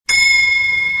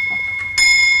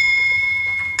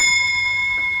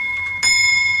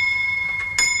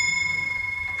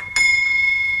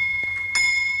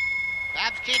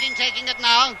taking it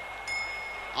now.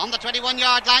 On the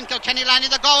 21-yard line, Kilkenny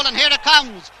lining the goal, and here it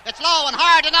comes. It's low and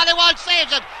hard, and Aliwal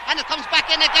saves it, and it comes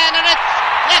back in again, and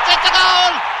it's a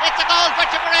goal. It's a goal for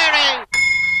Tipperary.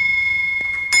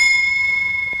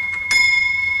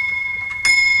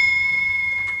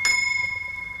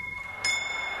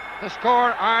 The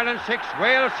score: Ireland 6,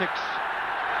 Wales 6.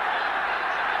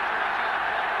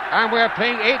 And we're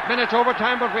playing 8 minutes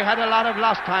overtime, but we had a lot of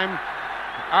lost time.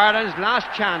 Ireland's last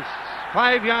chance,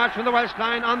 5 yards from the Welsh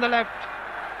line on the left.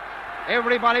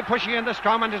 Everybody pushing in the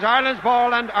scrum, and it's Ireland's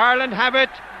ball, and Ireland have it.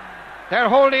 They're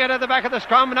holding it at the back of the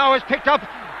scrum. Now it's picked up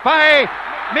by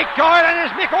Mick Doyle, and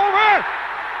is Mick over?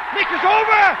 Mick is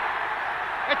over!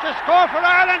 It's a score for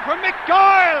Ireland for Mick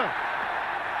Doyle!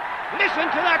 Listen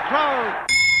to that crowd!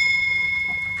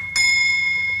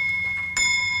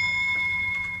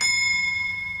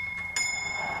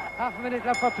 Half a minute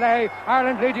left for play.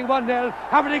 Ireland leading 1-0.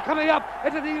 Haverty coming up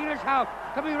into the English half.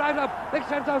 Coming right up.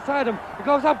 Ringstead's outside him. He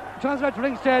goes up. Turns right to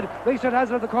Ringstead. Ringstead has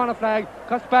it at the corner flag.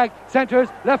 Cuts back. Centres.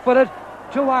 Left-footed.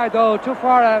 Too wide though. Too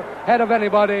far ahead of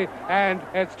anybody. And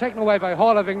it's taken away by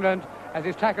Hall of England as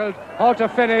he's tackled. Hall to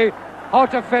Finney. Hall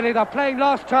to Finney. They're playing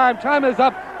lost time. Time is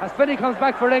up as Finney comes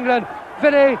back for England.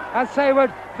 Finney and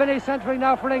Sayward. Finney centering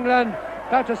now for England.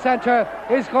 Back to centre,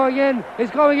 he's going in,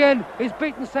 he's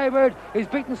beaten Sayward,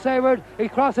 he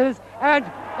crosses, and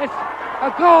it's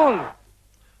a goal!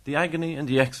 The agony and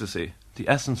the ecstasy, the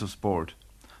essence of sport.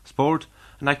 Sport,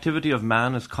 an activity of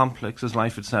man as complex as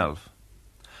life itself.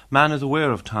 Man is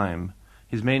aware of time,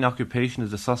 his main occupation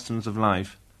is the sustenance of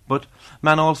life, but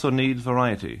man also needs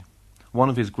variety. One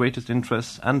of his greatest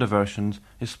interests and diversions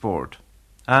is sport.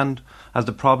 And, as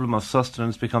the problem of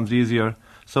sustenance becomes easier,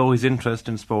 so his interest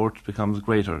in sport becomes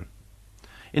greater.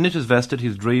 In it is vested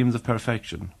his dreams of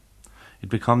perfection. It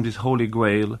becomes his holy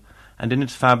grail, and in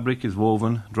its fabric is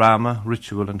woven drama,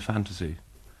 ritual and fantasy.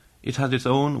 It has its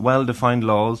own well-defined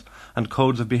laws and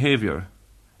codes of behaviour.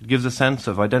 It gives a sense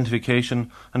of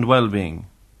identification and well-being.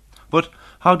 But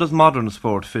how does modern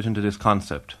sport fit into this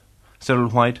concept? Cyril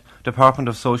White, Department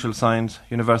of Social Science,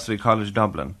 University College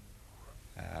Dublin.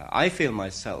 I feel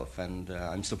myself, and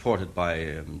I'm supported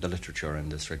by the literature in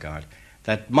this regard,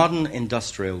 that modern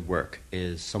industrial work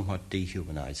is somewhat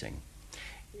dehumanizing.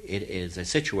 It is a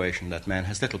situation that man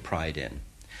has little pride in.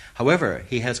 However,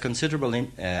 he has considerable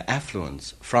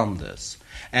affluence from this,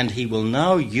 and he will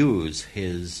now use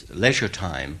his leisure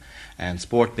time, and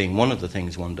sport being one of the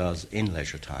things one does in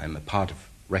leisure time, a part of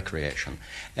recreation,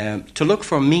 to look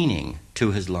for meaning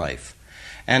to his life.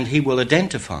 And he will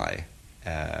identify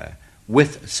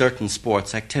with certain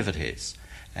sports activities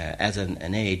as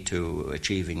an aid to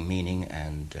achieving meaning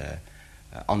and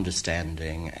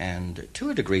understanding and, to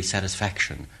a degree,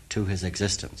 satisfaction to his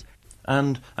existence.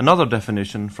 And another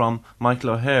definition from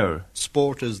Michael O'Hare.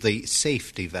 Sport is the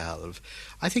safety valve.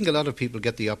 I think a lot of people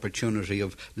get the opportunity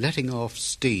of letting off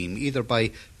steam either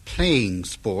by playing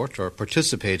sport or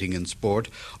participating in sport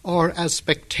or as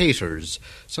spectators.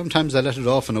 Sometimes they let it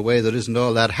off in a way that isn't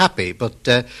all that happy,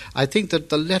 but I think that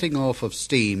the letting off of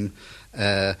steam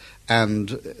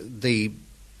and the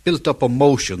built-up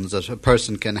emotions that a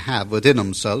person can have within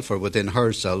himself or within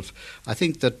herself, I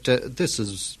think that this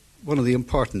is one of the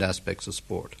important aspects of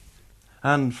sport.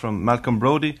 And from Malcolm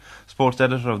Brodie, sports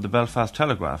editor of the Belfast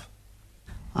Telegraph.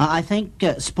 I think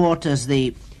sport is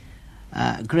the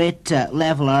great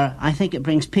leveller. I think it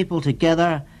brings people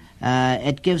together.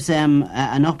 It gives them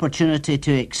an opportunity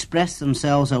to express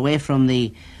themselves away from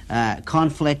the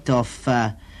conflict of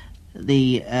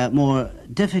the more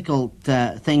difficult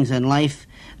things in life.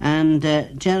 And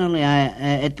generally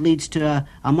it leads to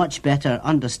a much better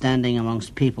understanding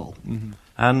amongst people. Mm-hmm.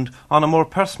 And on a more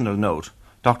personal note,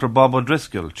 Dr. Bob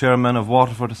O'Driscoll, chairman of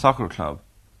Waterford Soccer Club.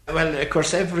 Well, of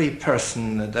course, every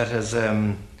person that has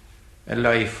a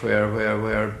life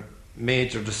where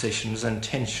major decisions and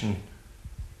tension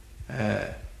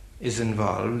is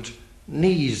involved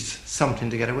needs something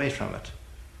to get away from it.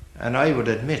 And I would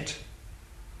admit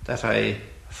that I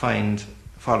find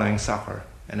following soccer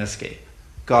an escape.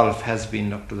 Golf has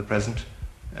been, up to the present,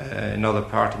 another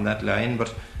part in that line,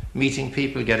 but meeting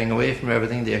people, getting away from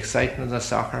everything, the excitement of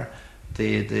soccer,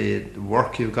 the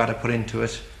work you've got to put into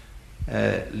it,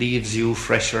 leaves you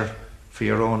fresher for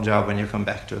your own job when you come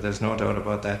back to it. There's no doubt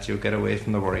about that. You get away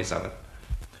from the worries of it.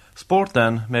 Sport,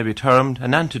 then, may be termed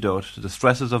an antidote to the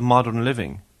stresses of modern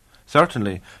living.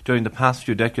 Certainly, during the past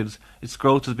few decades, its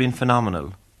growth has been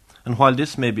phenomenal. And while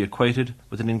this may be equated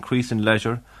with an increase in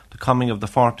leisure, the coming of the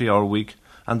 40-hour week,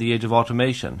 and the age of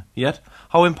automation, yet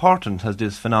how important has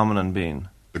this phenomenon been?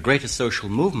 The greatest social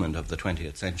movement of the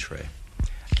 20th century.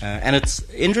 And it's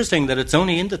interesting that it's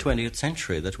only in the 20th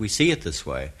century that we see it this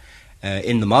way.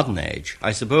 in the modern age.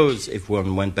 I suppose if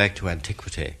one went back to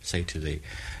antiquity, say to the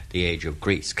age of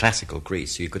Greece, classical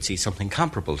Greece, you could see something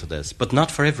comparable to this, but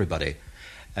not for everybody.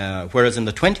 Whereas in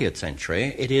the 20th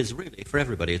century, it is really for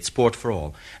everybody. It's sport for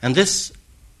all. And this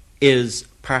is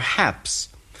perhaps,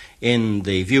 in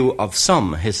the view of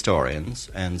some historians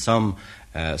and some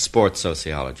sports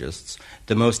sociologists,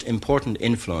 the most important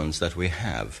influence that we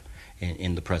have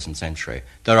in the present century.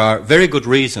 There are very good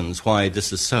reasons why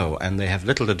this is so, and they have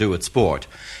little to do with sport.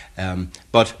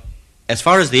 But as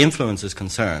far as the influence is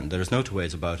concerned, there is no two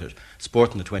ways about it.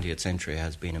 Sport in the 20th century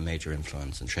has been a major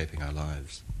influence in shaping our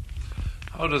lives.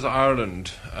 How does Ireland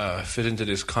fit into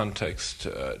this context?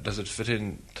 Does it fit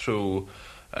in through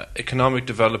economic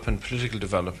development, political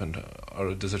development,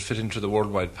 or does it fit into the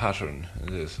worldwide pattern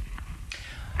in this?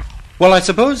 Well, I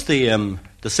suppose the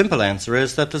simple answer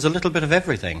is that there's a little bit of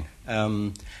everything.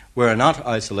 We're not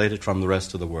isolated from the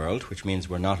rest of the world, which means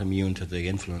we're not immune to the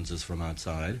influences from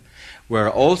outside. We're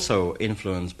also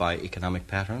influenced by economic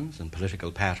patterns and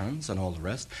political patterns and all the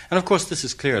rest. And of course, this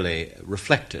is clearly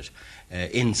reflected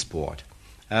in sport.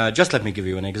 Just let me give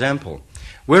you an example.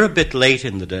 We're a bit late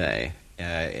in the day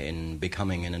in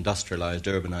becoming an industrialized,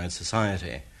 urbanized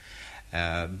society.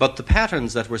 But the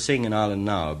patterns that we're seeing in Ireland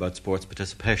now about sports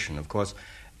participation, of course,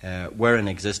 were in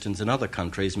existence in other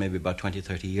countries maybe about 20,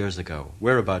 30 years ago.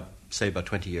 We're about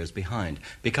 20 years behind,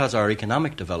 because our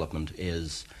economic development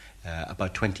is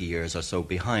about 20 years or so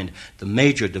behind the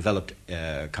major developed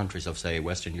countries of, say,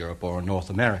 Western Europe or North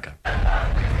America.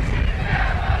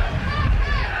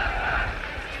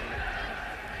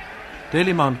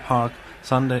 Dalymount Park,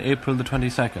 Sunday, April the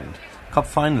 22nd, Cup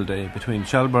final day between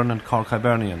Shelbourne and Cork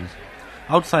Hibernians.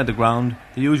 Outside the ground,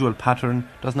 the usual pattern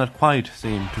does not quite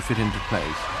seem to fit into place.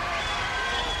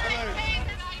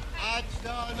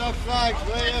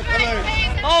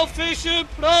 Official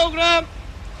programme!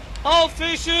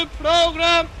 Official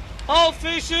programme!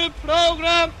 Official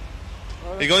programme!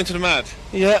 Are you going to the mat?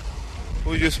 Yeah.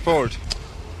 Who do you support?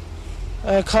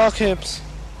 Cork Hibs.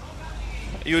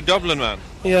 Are you a Dublin man?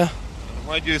 Yeah.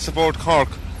 Why do you support Cork?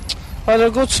 Well, they're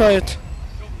a good side.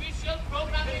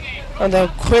 And they're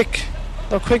quick.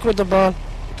 They're quick with the ball.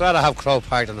 I'd rather have Crow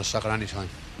Park than the soccer any time.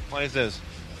 Why is this?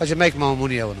 Because you make more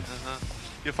money out of them.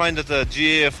 You find that the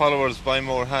GAA followers buy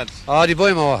more hats? Oh, they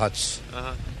buy more hats.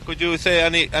 Could you say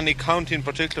any county in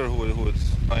particular who would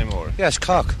buy more? Yes,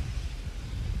 Cork.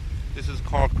 This is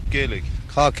Cork Gaelic.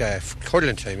 Cork,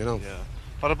 curling team, you know. Yeah.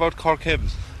 What about Cork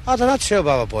Hibs? Oh, they're not too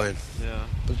bad at buying. Yeah.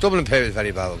 But Dublin Pair is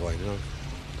very bad at buying, you know.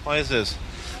 Why is this?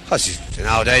 Because, you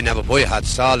know, they never buy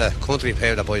hats. It's all the country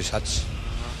pair that buys hats.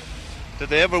 Did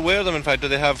they ever wear them, in fact? Do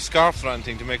they have scarves or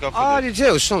anything to make up for Oh, this? they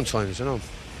do, sometimes, you know.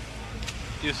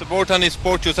 Do you support any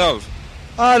sport yourself?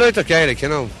 Oh, I like the Gaelic, you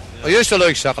know. Yeah. I used to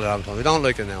like soccer all the time. I don't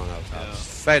like it now.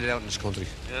 It's faded out in this country.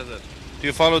 Yeah, do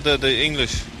you follow the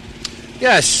English?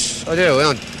 Yes, I do. You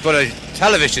know, but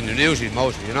television and usually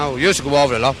mostly, you know. I used to go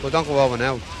over a lot, but don't go over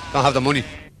now. Don't have the money.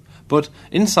 But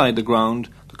inside the ground,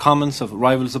 the comments of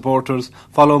rival supporters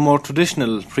follow more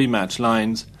traditional pre-match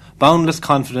lines, boundless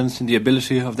confidence in the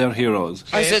ability of their heroes.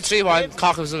 I said 3-1,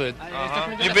 Cork was a win.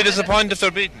 You'd be disappointed if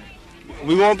they're beaten?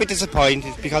 We won't be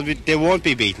disappointed because they won't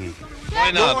be beaten.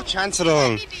 Why not? No chance at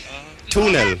all.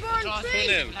 2-0.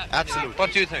 2-0? Absolutely.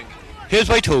 What do you think? Hibs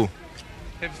by 2.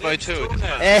 Hibs by 2.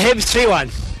 Hibs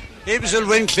 3-1. Hibs will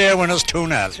win clear when it's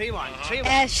 2-0.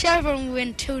 3-1. Shelbourne will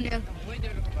win 2-0.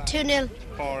 2-0.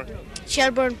 For?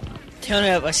 Shelbourne.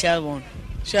 2-0 by Shelbourne.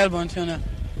 Shelbourne 2-0.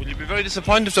 Will you be very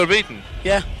disappointed if they're beaten?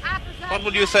 Yeah. What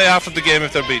will you say after the game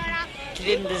if they're beaten? They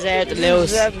didn't deserve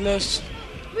to lose.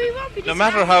 No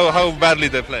matter how badly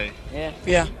they play?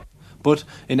 Yeah. But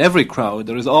in every crowd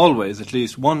there is always at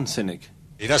least one cynic.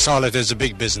 That's all it is, a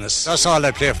big business. That's all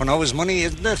they play for now is money,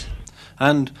 isn't it?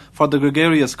 And for the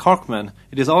gregarious Corkmen,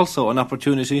 it is also an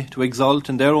opportunity to exult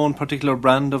in their own particular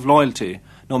brand of loyalty,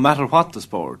 no matter what the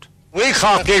sport. We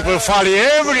Cork people follow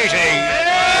everything.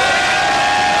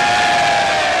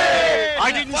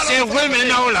 I didn't say women,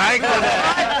 no, like.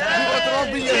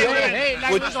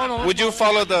 Would you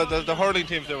follow the hurling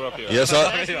team if they were up here? Yes,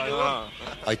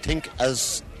 I think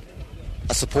as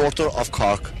a supporter of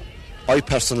Cork, I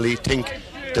personally think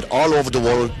that all over the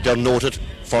world they're noted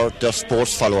for their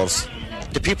sports followers.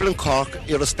 The people in Cork,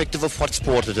 irrespective of what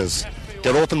sport it is,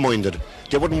 they're open-minded.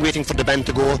 They weren't waiting for the band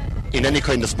to go in any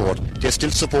kind of sport. They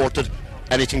still supported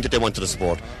anything that they wanted to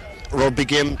support. Rugby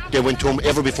game, they went to them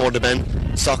ever before the band.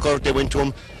 Soccer, they went to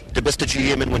them. The best of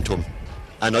GAA men went to them.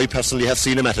 And I personally have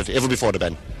seen them at it ever before the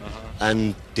band.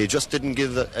 And they just didn't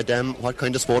give a damn what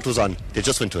kind of sport was on. They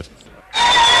just went to it.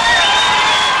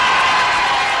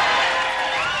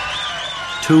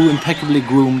 two impeccably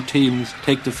groomed teams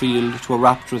take the field to a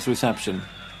rapturous reception.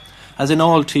 As in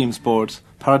all team sports,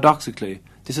 paradoxically,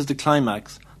 this is the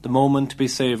climax, the moment to be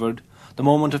savoured, the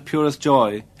moment of purest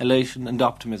joy, elation and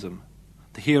optimism.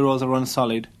 The heroes are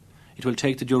unsullied. It will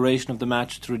take the duration of the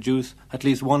match to reduce at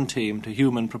least one team to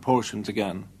human proportions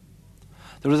again.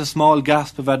 There is a small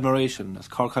gasp of admiration as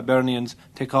Cork Hibernians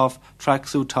take off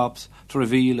tracksuit tops to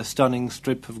reveal a stunning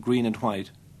strip of green and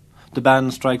white. The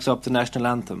band strikes up the national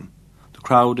anthem. The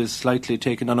crowd is slightly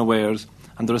taken unawares,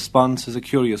 and the response is a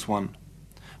curious one.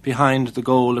 Behind the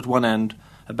goal at one end,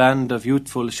 a band of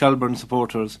youthful Shelbourne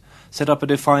supporters set up a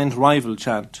defiant rival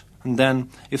chant, and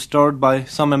then, if stirred by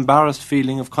some embarrassed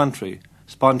feeling of country,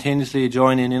 spontaneously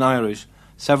join in Irish,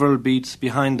 several beats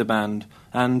behind the band,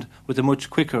 and with a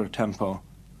much quicker tempo.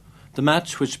 The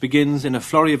match, which begins in a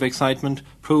flurry of excitement,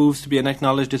 proves to be an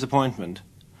acknowledged disappointment.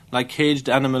 Like caged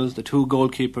animals, the two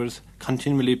goalkeepers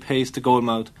continually pace the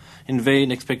goalmouth in vain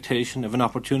expectation of an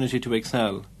opportunity to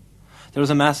excel. There is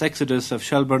a mass exodus of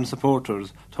Shelbourne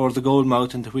supporters towards the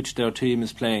goalmouth into which their team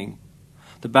is playing.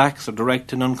 The backs are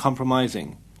direct and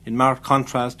uncompromising, in marked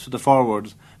contrast to the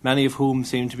forwards, many of whom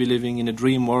seem to be living in a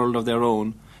dream world of their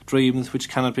own, dreams which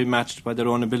cannot be matched by their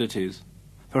own abilities.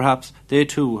 Perhaps they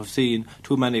too have seen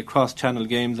too many cross-channel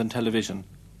games on television.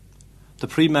 The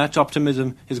pre-match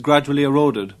optimism is gradually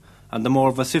eroded, and the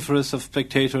more vociferous of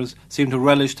spectators seem to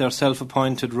relish their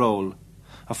self-appointed role.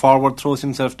 A forward throws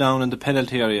himself down in the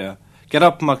penalty area. "Get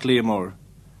up, MacLeamore!"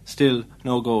 Still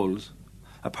no goals.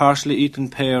 A partially eaten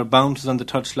pear bounces on the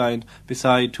touchline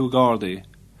beside two Gardaí.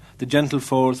 The gentle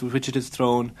force with which it is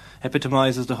thrown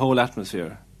epitomises the whole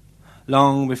atmosphere.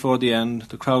 Long before the end,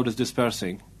 the crowd is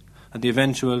dispersing, and the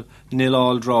eventual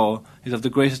 0-0 draw is of the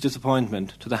greatest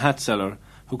disappointment to the hat seller,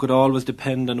 who could always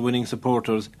depend on winning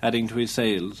supporters adding to his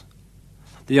sales.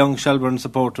 The young Shelbourne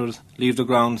supporters leave the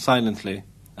ground silently,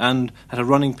 and at a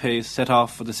running pace set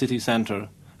off for the city centre,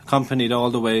 accompanied all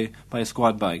the way by a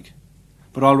squad bag.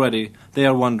 But already they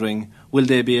are wondering, will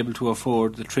they be able to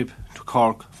afford the trip to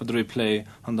Cork for the replay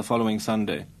on the following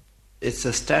Sunday? It's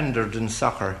a standard in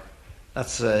soccer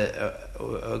that's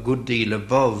a good deal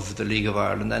above the League of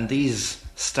Ireland, and these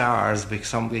stars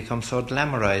become so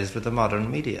glamorised with the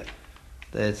modern media.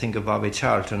 They think of Bobby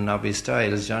Charlton, Nobby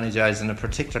Stiles, Johnny Giles, and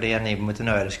particularly anyone with an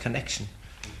Irish connection.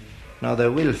 Now they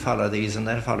will follow these and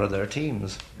they'll follow their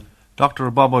teams. Dr.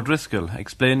 Bob O'Driscoll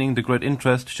explaining the great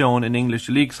interest shown in English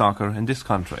league soccer in this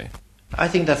country. I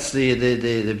think that's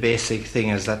the basic thing,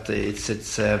 is that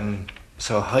it's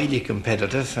so highly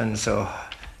competitive and so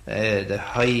the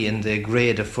high in the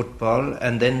grade of football,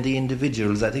 and then the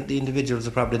individuals. I think the individuals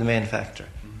are probably the main factor.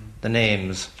 The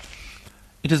names.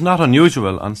 It is not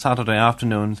unusual on Saturday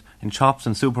afternoons in shops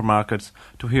and supermarkets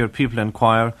to hear people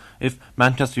inquire if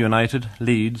Manchester United,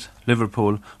 Leeds,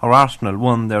 Liverpool or Arsenal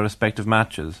won their respective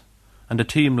matches, and a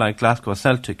team like Glasgow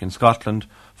Celtic in Scotland,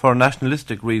 for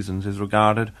nationalistic reasons, is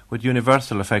regarded with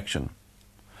universal affection.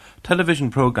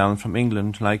 Television programmes from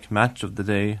England like Match of the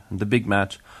Day and The Big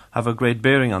Match have a great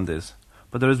bearing on this,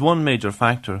 but there is one major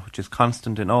factor which is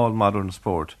constant in all modern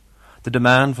sport: the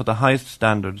demand for the highest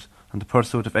standards and the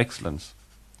pursuit of excellence.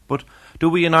 But do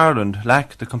we in Ireland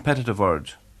lack the competitive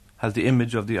urge? Has the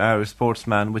image of the Irish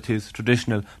sportsman with his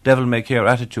traditional devil-may-care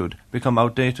attitude become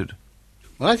outdated?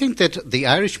 Well, I think that the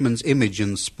Irishman's image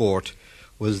in sport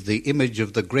was the image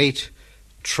of the great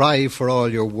try for all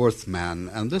you're worth man,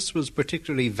 and this was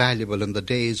particularly valuable in the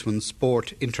days when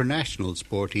sport, international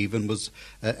sport even, was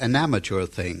an amateur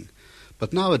thing.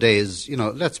 But nowadays,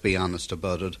 let's be honest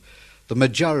about it, the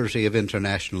majority of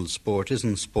international sport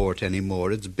isn't sport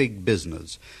anymore, it's big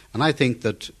business. And I think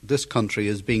that this country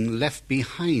is being left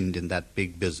behind in that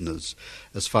big business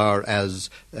as far as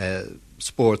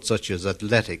sports such as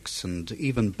athletics and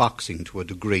even boxing to a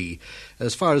degree,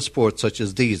 as far as sports such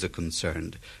as these are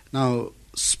concerned. Now,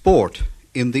 sport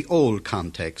in the old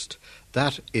context,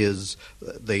 that is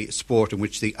the sport in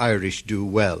which the Irish do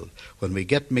well. When we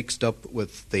get mixed up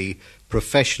with the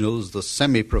professionals, the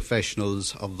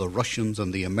semi-professionals of the Russians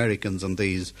and the Americans and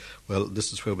these, well,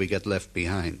 this is where we get left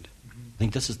behind. I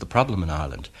think this is the problem in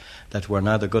Ireland, that we're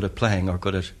neither good at playing or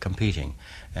good at competing.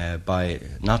 By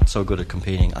not so good at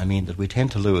competing, I mean that we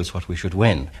tend to lose what we should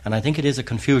win. And I think it is a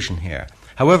confusion here.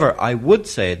 However, I would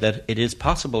say that it is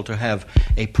possible to have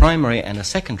a primary and a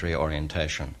secondary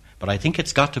orientation. But I think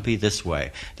it's got to be this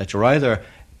way, that you're either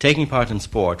taking part in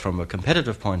sport from a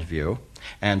competitive point of view,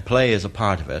 and play is a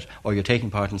part of it, or you're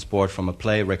taking part in sport from a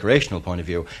play recreational point of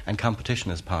view, and competition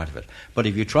is part of it. But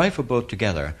if you try for both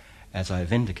together, as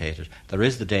I've indicated, there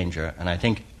is the danger, and I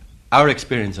think our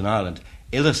experience in Ireland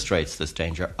illustrates this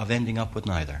danger of ending up with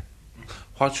neither.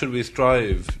 What should we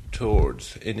strive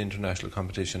towards in international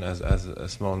competition as a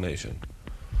small nation?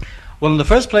 Well, in the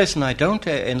first place, I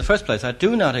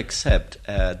do not accept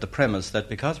the premise that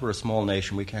because we're a small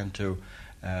nation, we can't do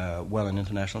well in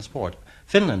international sport.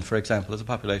 Finland, for example, has a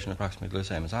population approximately the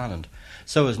same as Ireland.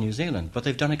 So is New Zealand, but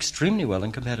they've done extremely well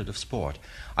in competitive sport.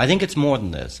 I think it's more than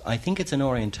this. I think it's an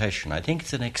orientation. I think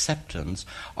it's an acceptance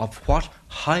of what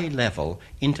high-level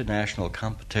international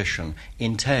competition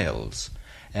entails.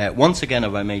 Once again,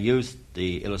 if I may use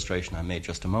the illustration I made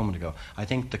just a moment ago, I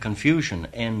think the confusion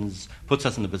puts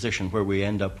us in the position where we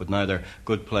end up with neither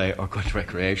good play or good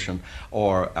recreation,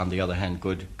 or, on the other hand,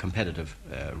 good competitive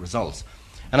results.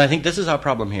 And I think this is our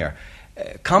problem here.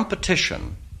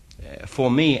 Competition,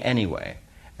 for me anyway,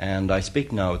 and I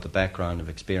speak now with the background of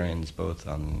experience both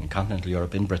in continental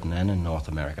Europe, in Britain and in North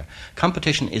America,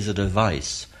 competition is a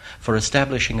device for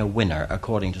establishing a winner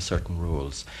according to certain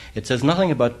rules. It says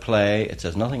nothing about play, it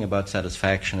says nothing about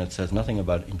satisfaction, it says nothing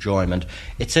about enjoyment,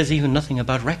 it says even nothing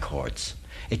about records.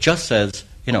 It just says,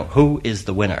 who is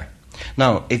the winner?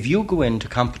 Now, if you go into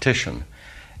competition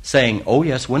saying, oh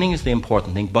yes, winning is the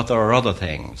important thing, but there are other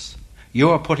things, you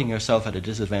are putting yourself at a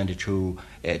disadvantage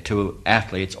to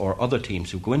athletes or other teams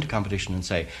who go into competition and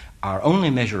say, our only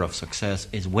measure of success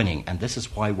is winning, and this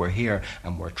is why we're here,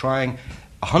 and we're trying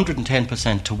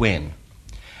 110% to win.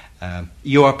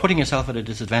 You are putting yourself at a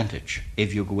disadvantage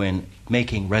if you go in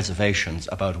making reservations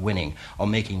about winning or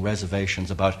making reservations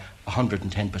about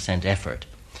 110% effort.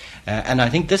 And I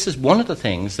think this is one of the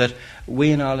things that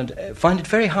we in Ireland find it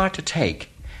very hard to take.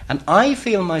 And I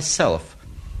feel myself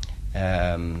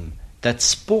that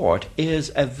sport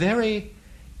is a very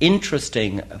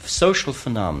interesting social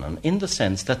phenomenon in the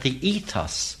sense that the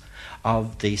ethos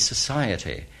of the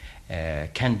society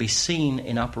can be seen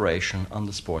in operation on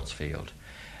the sports field.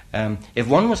 If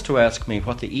one was to ask me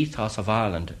what the ethos of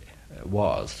Ireland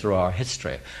was through our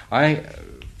history, I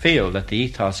feel that the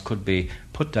ethos could be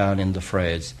put down in the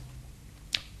phrase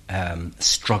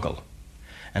struggle.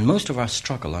 And most of our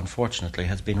struggle, unfortunately,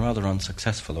 has been rather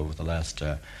unsuccessful over the last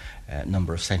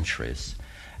number of centuries.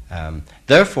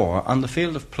 Therefore, on the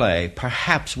field of play,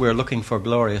 perhaps we're looking for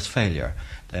glorious failure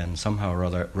than somehow or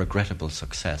other regrettable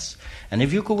success. And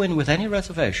if you go in with any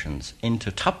reservations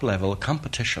into top-level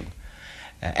competition,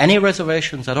 any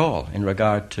reservations at all in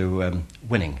regard to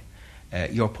winning,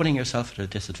 you're putting yourself at a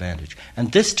disadvantage.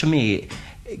 And this, to me,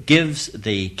 gives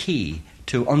the key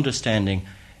to understanding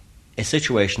a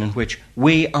situation in which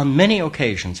we, on many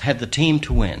occasions, had the team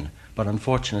to win, but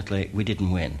unfortunately we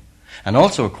didn't win. And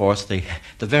also, of course, the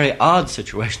very odd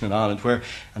situation in Ireland where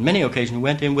on many occasions we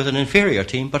went in with an inferior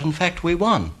team, but in fact we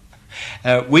won.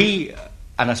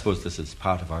 And I suppose this is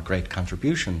part of our great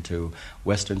contribution to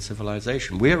Western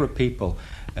civilization. We're a people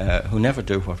who never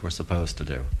do what we're supposed to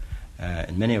do.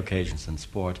 In many occasions in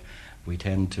sport, we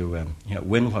tend to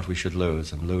win what we should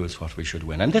lose and lose what we should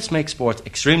win. And this makes sport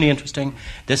extremely interesting.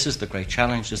 This is the great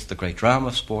challenge, this is the great drama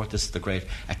of sport, this is the great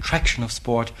attraction of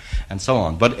sport, and so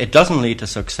on. But it doesn't lead to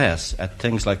success at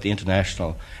things like the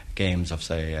international games of,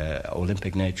 say,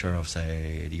 Olympic nature, of,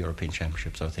 say, the European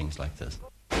Championships or things like this.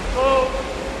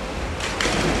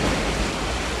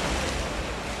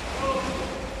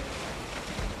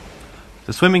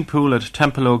 The swimming pool at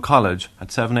Templeogue College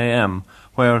at 7 a.m,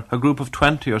 where a group of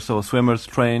 20 or so swimmers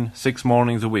train 6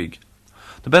 mornings a week.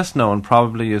 The best known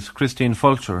probably is Christine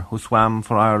Fulcher, who swam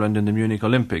for Ireland in the Munich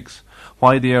Olympics.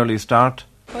 Why the early start?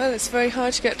 Well, it's very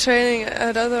hard to get training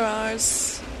at other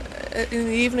hours, in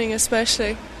the evening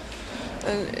especially,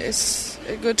 and it's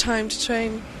a good time to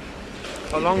train.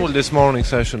 How long will this morning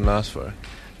session last for?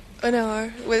 An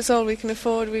hour. Well, it's all we can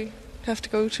afford. We have to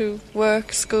go to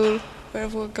work, school,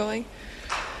 wherever we're going.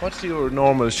 What's your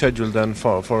normal schedule then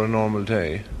for a normal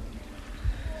day?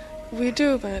 We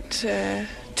do about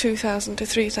 2,000 to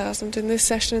 3,000 in this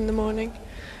session in the morning,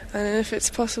 and if it's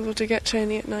possible to get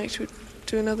training at night, we'd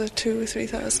do another 2,000 or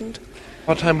 3,000.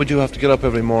 What time would you have to get up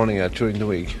every morning during the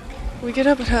week? We get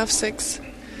up at 6:30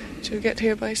 to get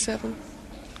here by 7,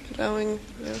 allowing,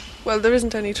 well, there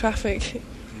isn't any traffic,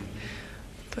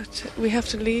 but we have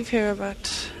to leave here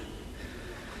about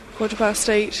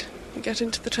 8:15. We get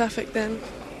into the traffic then,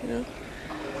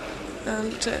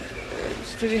 and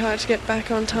it's really hard to get back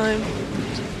on time.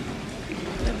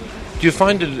 Do you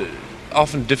find it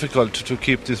often difficult to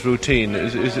keep this routine?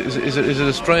 Is it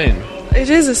a strain? It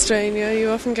is a strain, yeah.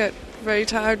 You often get very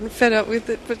tired and fed up with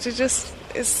it, but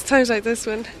it's times like this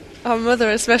when our mother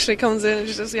especially comes in and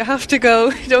she says, you have to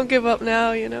go, don't give up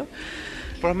now,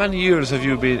 For how many years have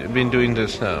you been doing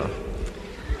this now?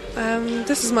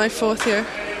 This is my 4th year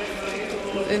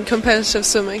in competitive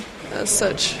swimming as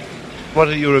such. What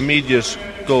are your immediate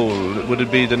goal? Would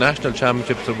it be the national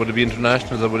championships, or would it be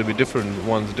internationals, or would it be different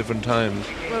ones at different times?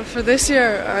 Well, for this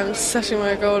year, I'm setting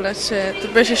my goal at the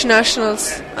British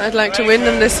Nationals. I'd like to win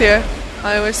them this year.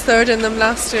 I was third in them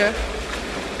last year,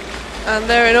 and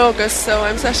they're in August, so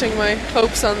I'm setting my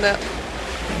hopes on that.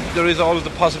 There is always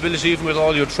the possibility, even with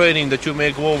all your training, that you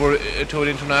may go over to an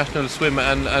international swim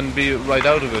and be right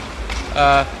out of it.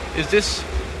 Is this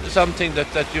something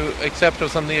that you accept, or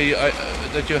something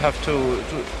that you have to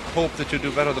hope that you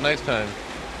do better the next time?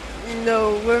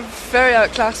 No, we're very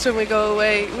outclassed when we go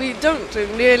away. We don't do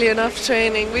nearly enough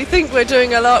training. We think we're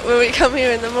doing a lot when we come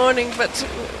here in the morning, but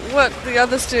what the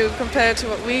others do compared to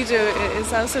what we do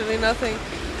is absolutely nothing.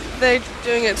 They're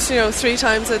doing it, 3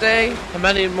 times a day. How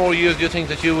many more years do you think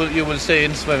that you will stay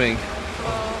in swimming?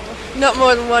 Not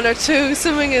more than 1 or 2.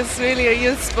 Swimming is really a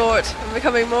youth sport and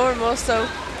becoming more and more so.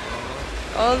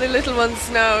 All the little ones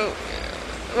now,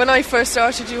 when I first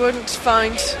started, you wouldn't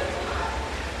find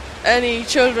any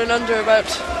children under about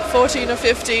 14 or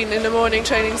 15 in a morning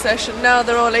training session. Now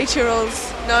they're all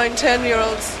 8-year-olds, 9,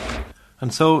 10-year-olds.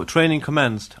 And so training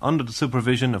commenced under the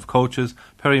supervision of coaches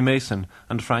Perry Mason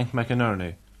and Frank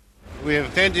McInerney. We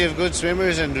have plenty of good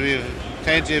swimmers and we have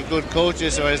plenty of good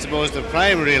coaches, so I suppose the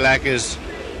primary lack is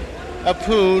a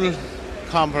pool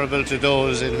comparable to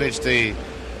those in which the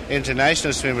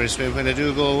international swimmers swim when they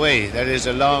do go away. That is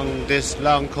a long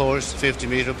course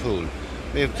 50-metre pool.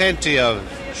 We have plenty of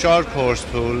short course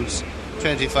pools,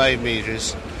 25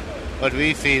 metres, but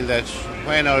we feel that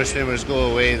when our swimmers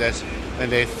go away, that when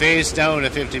they face down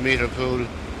a 50-metre pool,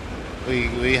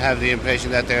 we have the impression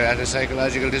that they're at a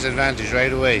psychological disadvantage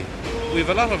right away. We have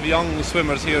a lot of young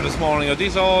swimmers here this morning. Are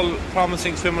these all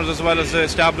promising swimmers as well as the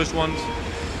established ones?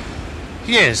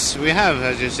 Yes, we have,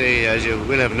 as you say, as you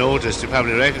will have noticed, you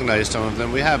probably recognise some of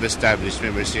them. We have established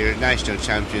swimmers here, national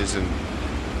champions and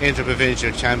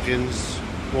interprovincial champions,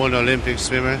 one Olympic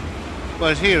swimmer.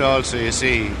 But here also you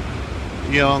see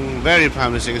young, very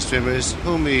promising swimmers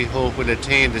whom we hope will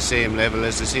attain the same level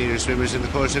as the senior swimmers in the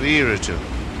course of a year or two.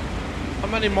 How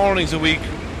many mornings a week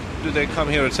do they come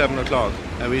here at 7 o'clock?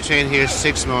 We train here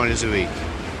 6 mornings a week.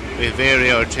 We vary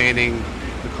our training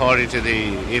according to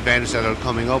the events that are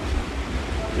coming up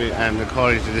and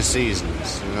according to the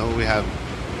seasons. We have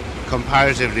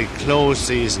comparatively closed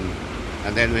season,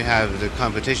 and then we have the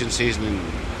competition season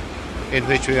in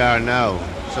which we are now.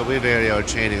 So we vary our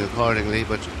training accordingly,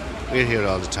 but we're here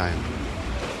all the time.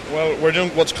 Well, we're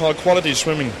doing what's called quality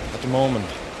swimming at the moment.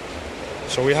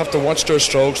 So we have to watch their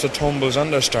strokes, their tumbles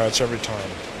and their starts every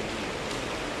time.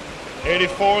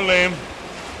 84, Liam.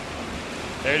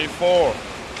 84.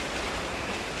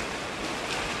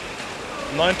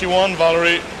 91,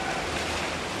 Valerie.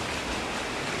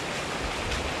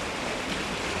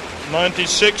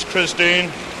 96, Christine.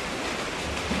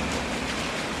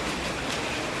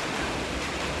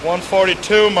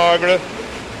 142, Margaret.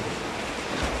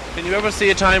 Can you ever see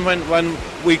a time when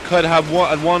we could have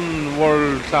one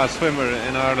world-class swimmer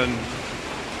in Ireland?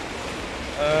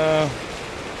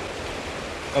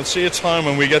 I'll see a time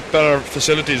when we get better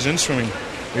facilities in swimming.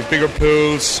 We have bigger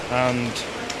pools and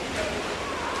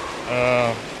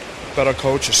better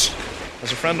coaches.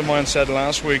 As a friend of mine said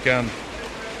last weekend,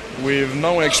 we've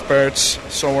no experts,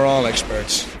 so we're all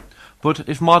experts. But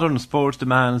if modern sports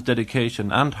demands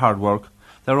dedication and hard work,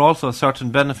 there are also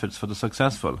certain benefits for the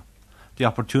successful. The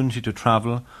opportunity to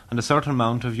travel and a certain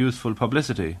amount of useful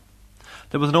publicity.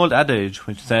 There was an old adage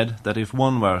which said that if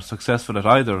one were successful at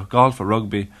either golf or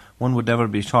rugby, one would never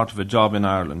be short of a job in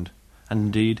Ireland. And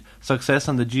indeed, success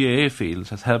on the GAA fields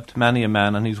has helped many a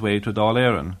man on his way to the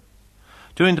All-Ireland.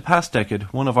 During the past decade,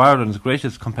 one of Ireland's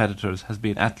greatest competitors has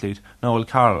been athlete Noel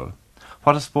Carroll.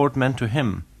 What has sport meant to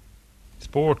him?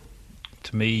 Sport,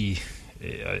 to me,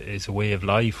 is a way of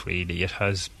life, really. It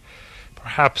has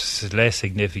perhaps less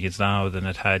significance now than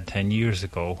it had 10 years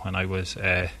ago when I was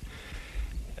an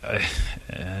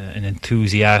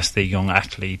enthusiastic young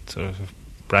athlete, sort of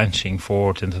branching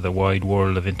forth into the wide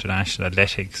world of international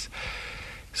athletics.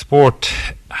 Sport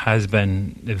has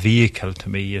been a vehicle to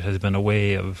me. It has been a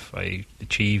way of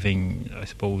achieving, I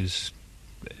suppose,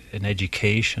 an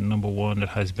education, number one. It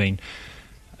has been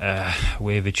a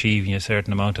way of achieving a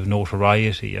certain amount of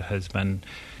notoriety. It has been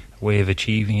a way of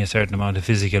achieving a certain amount of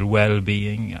physical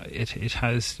well-being. It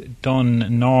has done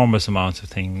enormous amounts of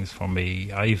things for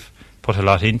me. I've put a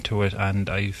lot into it and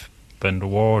I've been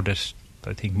rewarded,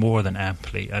 I think, more than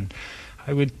amply. And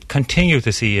I would continue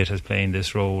to see it as playing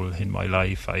this role in my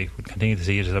life. I would continue to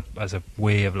see it as a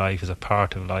way of life, as a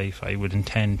part of life. I would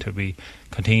intend to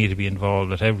continue to be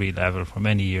involved at every level for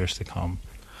many years to come.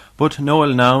 But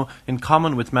Noel now, in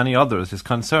common with many others, is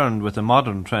concerned with the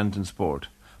modern trend in sport.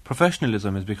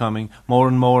 professionalism is becoming more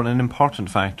and more an important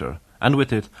factor, and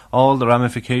with it, all the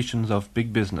ramifications of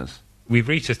big business. We've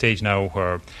reached a stage now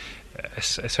where a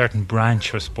certain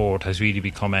branch of sport has really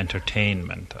become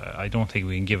entertainment. I don't think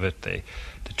we can give it the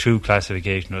true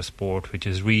classification of sport, which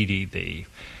is really the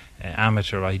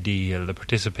amateur ideal, the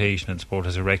participation in sport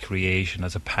as a recreation,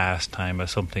 as a pastime, as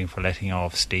something for letting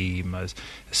off steam, as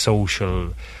a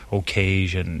social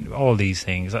occasion, all these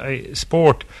things.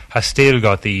 Sport has still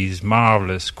got these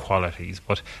marvellous qualities,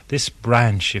 but this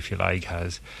branch, if you like,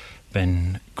 has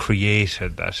been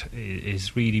created that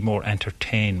is really more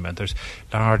entertainment. There's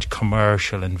large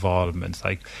commercial involvements,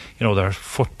 like, there are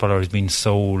footballers being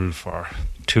sold for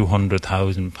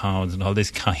 £200,000 and all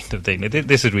this kind of thing.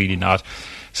 This is really not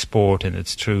sport in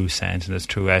its true sense, in its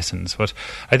true essence. But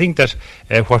I think that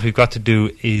what we've got to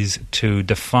do is to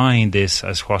define this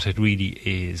as what it really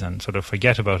is, and sort of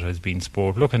forget about it as being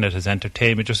sport, looking at it as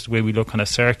entertainment, just the way we look on a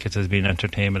circuit as being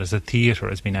entertainment, as a theatre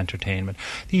as being entertainment.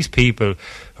 These people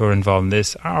who are involved in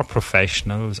this are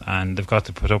professionals, and they've got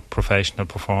to put up professional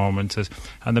performances,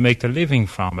 and they make their living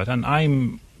from it. And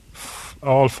I'm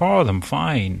all for them,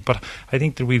 fine, but I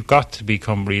think that we've got to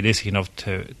become realistic enough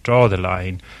to draw the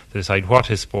line, to decide what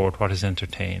is sport, what is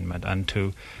entertainment, and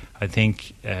to, I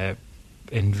think,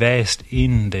 invest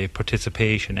in the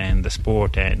participation end, the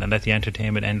sport end, and let the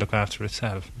entertainment end look after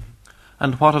itself.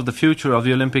 And what of the future of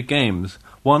the Olympic Games,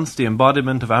 once the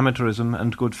embodiment of amateurism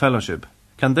and good fellowship?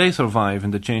 Can they survive in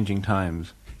the changing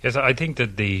times? Yes, I think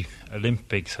that the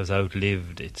Olympics has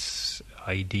outlived its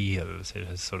ideals.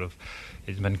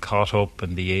 It's been caught up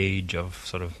in the age of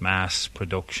sort of mass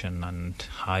production and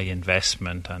high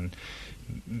investment, and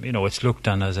it's looked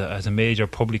on as a major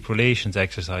public relations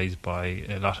exercise by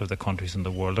a lot of the countries in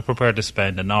the world. They're prepared to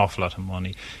spend an awful lot of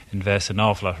money, invest an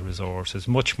awful lot of resources,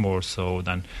 much more so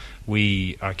than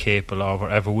we are capable of or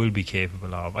ever will be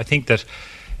capable of. I think that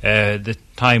the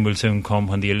time will soon come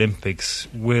when the Olympics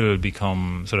will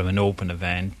become sort of an open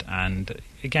event, and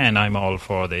again, I'm all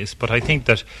for this, but I think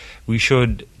that we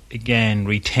should again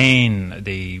retain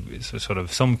the sort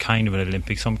of some kind of an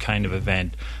Olympic, some kind of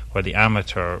event where the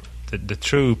amateur, the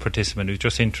true participant who's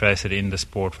just interested in the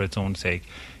sport for its own sake,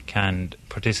 can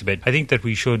participate. I think that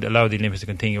we should allow the Olympics to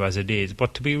continue as it is,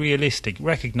 but to be realistic,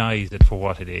 recognise it for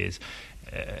what it is.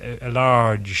 A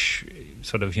large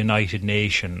sort of United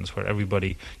Nations where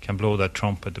everybody can blow their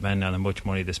trumpet depending on how much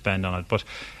money they spend on it. But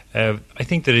I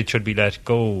think that it should be let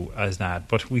go as that.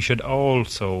 But we should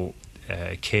also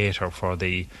cater for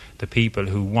the people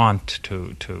who want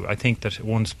to. I think that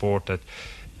one sport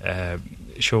that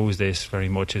shows this very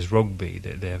much is rugby.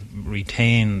 They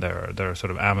retain their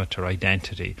sort of amateur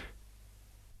identity.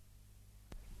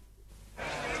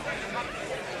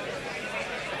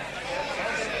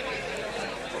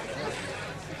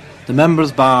 The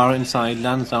members' bar inside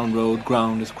Lansdowne Road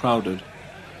ground is crowded.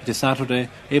 It is Saturday,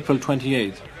 April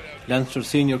 28th, Leinster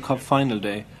Senior Cup final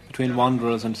day between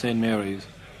Wanderers and St Mary's.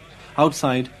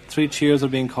 Outside, 3 cheers are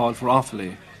being called for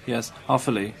Offaly, yes,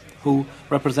 Offaly, who,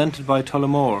 represented by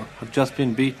Tullamore, have just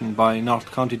been beaten by North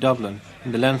County Dublin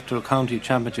in the Leinster County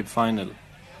Championship final.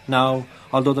 Now,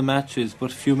 although the match is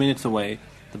but a few minutes away,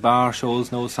 the bar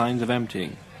shows no signs of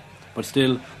emptying. But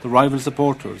still, the rival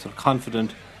supporters are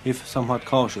confident, if somewhat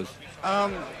cautious.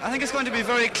 I think it's going to be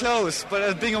very close, but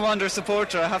as being a Wanderers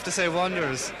supporter, I have to say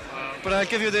Wanderers. But I'll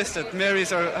give you this, that Marys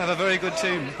have a very good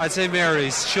team. I'd say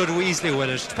Marys should easily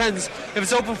win it. Depends. If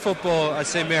it's open football, I'd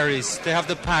say Marys. They have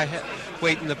the pack,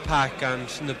 weight in the pack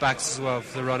and in the backs as well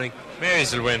for the running.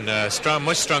 Marys will win,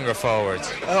 much stronger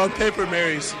forwards. On paper,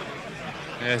 Marys.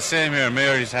 Yeah, same here.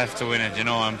 Marys have to win it,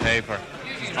 on paper.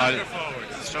 Stronger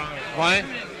forwards. Stronger. Why?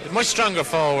 Much stronger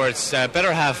forwards,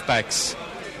 better half-backs.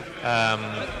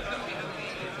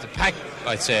 The pack,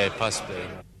 I'd say, possibly.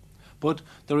 But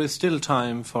there is still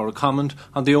time for a comment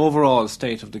on the overall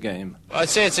state of the game. I'd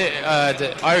say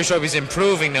the Irish rugby is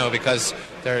improving now because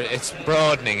it's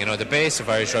broadening. The base of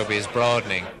Irish rugby is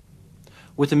broadening.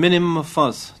 With a minimum of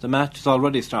fuss, the match has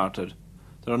already started.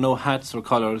 There are no hats or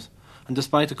colours, and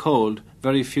despite a cold,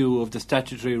 very few of the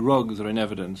statutory rugs are in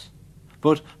evidence.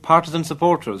 But partisan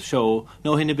supporters show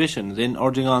no inhibitions in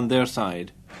urging on their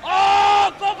side.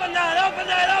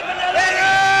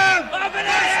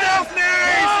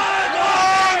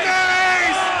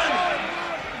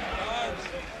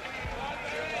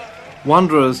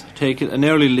 Wanderers take an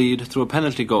early lead through a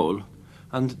penalty goal,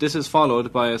 and this is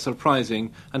followed by a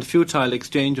surprising and futile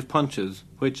exchange of punches,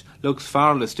 which looks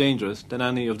far less dangerous than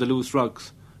any of the loose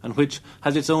rucks, and which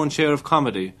has its own share of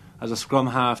comedy as a scrum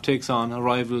half takes on a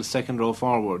rival's second row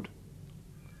forward.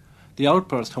 The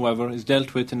outburst, however, is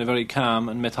dealt with in a very calm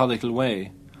and methodical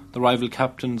way. The rival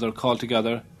captains are called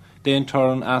together, They in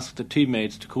turn ask the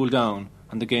teammates to cool down,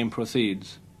 and the game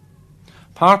proceeds.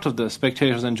 Part of the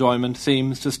spectators' enjoyment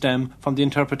seems to stem from the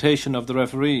interpretation of the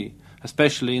referee,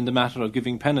 especially in the matter of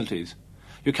giving penalties.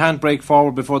 You can't break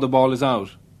forward before the ball is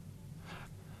out.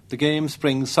 The game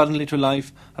springs suddenly to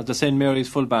life as the St Mary's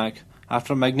fullback,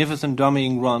 after a magnificent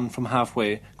dummying run from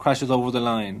halfway, crashes over the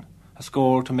line, a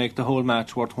score to make the whole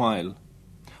match worthwhile.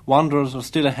 Wanderers are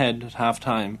still ahead at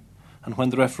half-time, and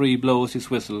when the referee blows his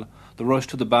whistle, the rush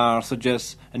to the bar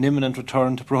suggests an imminent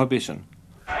return to prohibition.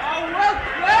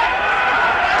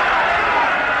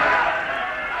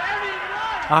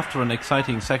 After an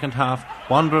exciting second half,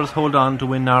 Wanderers hold on to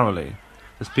win narrowly.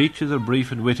 The speeches are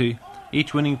brief and witty.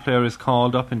 Each winning player is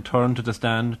called up in turn to the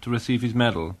stand to receive his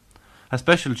medal. A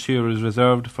special cheer is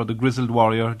reserved for the grizzled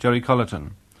warrior Jerry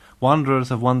Culleton. Wanderers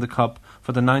have won the cup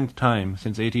for the 9th time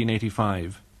since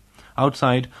 1885.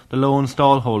 Outside, the lone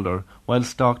stallholder, well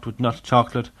stocked with nut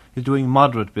chocolate, is doing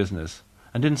moderate business.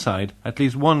 And inside, at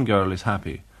least one girl is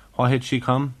happy. Why had she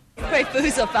come? Great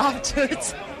booze up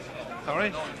afterwards.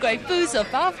 Sorry? Great booze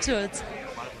up afterwards.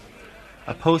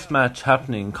 A post-match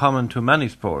happening common to many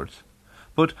sports.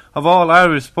 But of all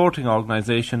Irish sporting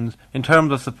organisations, in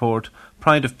terms of support,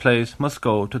 pride of place must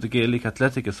go to the Gaelic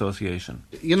Athletic Association.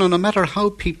 You know, no matter how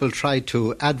people try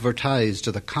to advertise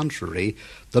to the contrary,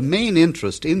 the main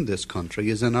interest in this country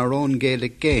is in our own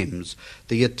Gaelic games.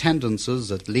 The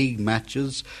attendances at league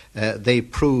matches, they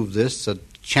prove this. At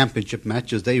championship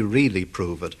matches, they really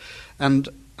prove it. And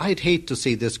I'd hate to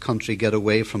see this country get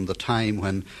away from the time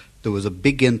when there was a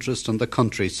big interest on the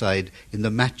countryside in the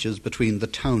matches between the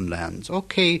townlands.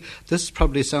 OK, this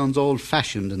probably sounds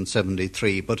old-fashioned in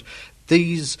 73, but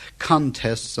these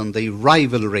contests and the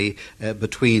rivalry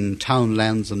between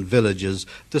townlands and villages,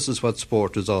 this is what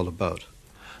sport is all about.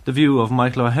 The view of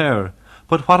Michael O'Hare.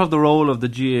 But what of the role of the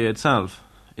GAA itself?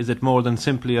 Is it more than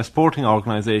simply a sporting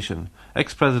organisation?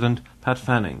 Ex-President Pat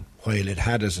Fanning. While it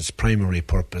had as its primary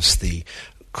purpose the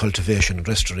cultivation and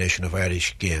restoration of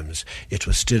Irish games, it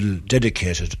was still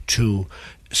dedicated to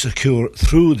secure,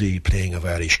 through the playing of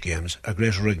Irish games, a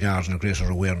greater regard and a greater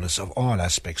awareness of all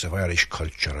aspects of Irish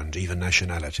culture and even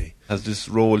nationality. Has this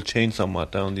role changed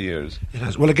somewhat down the years? It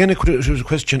has. Well, again, it was a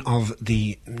question of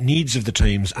the needs of the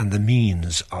times and the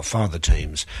means for the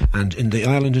times. And in the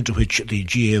island into which the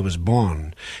GAA was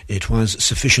born, it was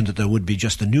sufficient that there would be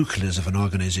just the nucleus of an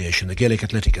organisation, the Gaelic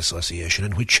Athletic Association,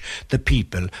 in which the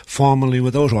people, formerly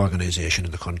without organisation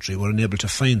in the country, were enabled to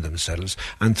find themselves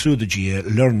and through the GAA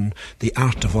learn the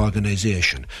art of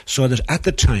organisation, so that at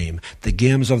the time the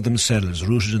games of themselves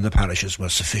rooted in the parishes were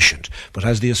sufficient. But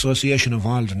as the association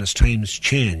evolved and as times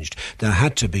changed, there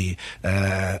had to be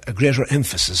a greater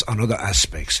emphasis on other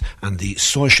aspects, and the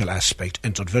social aspect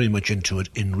entered very much into it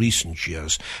in recent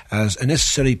years as a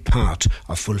necessary part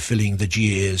of fulfilling the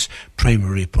GAA's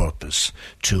primary purpose,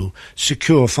 to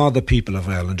secure for the people of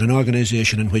Ireland an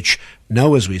organisation in which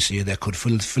now, as we see, they could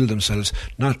fulfil themselves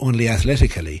not only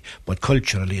athletically but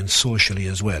culturally and socially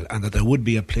as well, and that there would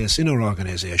be a place in our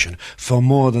organisation for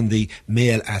more than the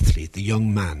male athlete, the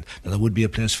young man, that there would be a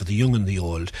place for the young and the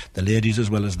old, the ladies as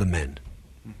well as the men.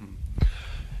 Mm-hmm.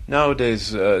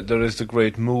 Nowadays, there is the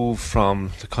great move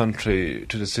from the country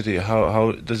to the city.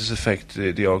 How does this affect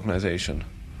the organisation?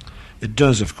 It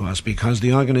does, of course, because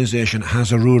the organisation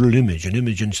has a rural image, an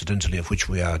image, incidentally, of which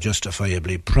we are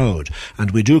justifiably proud.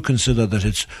 And we do consider that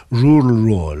its rural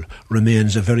role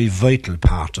remains a very vital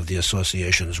part of the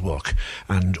association's work.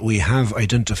 And we have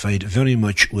identified very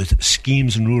much with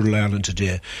schemes in rural Ireland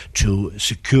today to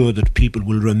secure that people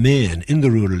will remain in the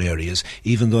rural areas,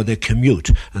 even though they commute.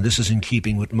 And this is in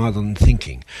keeping with modern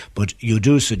thinking. But you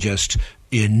do suggest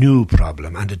a new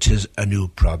problem, and it is a new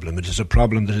problem. It is a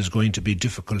problem that is going to be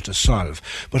difficult to solve.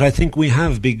 But I think we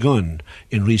have begun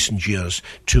in recent years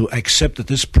to accept that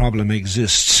this problem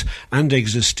exists, and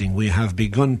existing, we have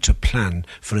begun to plan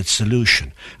for its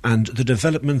solution. And the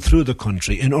development through the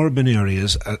country, in urban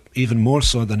areas, even more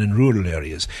so than in rural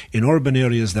areas, in urban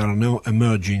areas there are now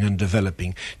emerging and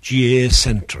developing GAA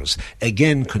centres,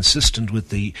 again consistent with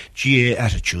the GAA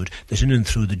attitude that in and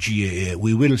through the GAA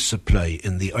we will supply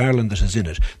in the Ireland that is in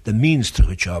it the means through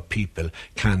which our people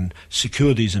can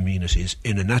secure these amenities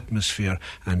in an atmosphere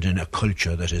and in a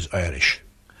culture that is Irish.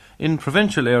 In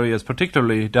provincial areas,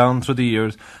 particularly down through the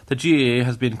years, the GAA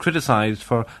has been criticised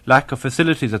for lack of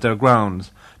facilities at their grounds.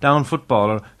 Down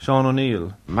footballer Sean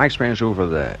O'Neill. My experience over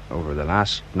the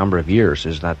last number of years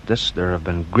is that there have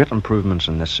been great improvements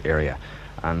in this area,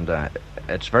 and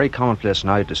it's very commonplace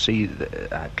now to see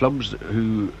clubs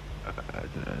who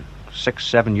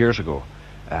 6-7 years ago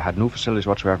had no facilities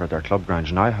whatsoever at their club grounds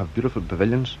now have beautiful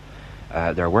pavilions.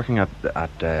 They're working at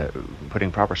putting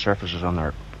proper surfaces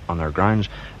on on their grounds,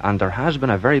 and there has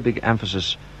been a very big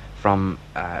emphasis from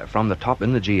the top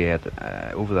in the GAA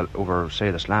over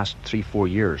say this last 3-4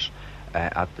 years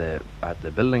at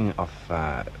the building of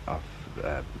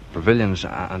pavilions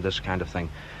and this kind of thing.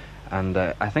 And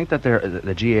I think that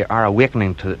the GAA are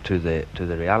awakening to the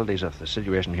realities of the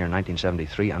situation here in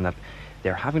 1973, and that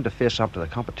they're having to face up to the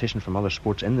competition from other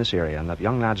sports in this area, and that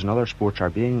young lads in other sports are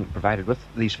being provided with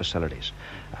these facilities,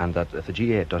 and that if the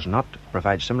GAA does not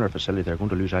provide similar facility, they're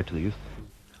going to lose out to the youth.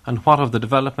 And what of the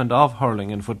development of hurling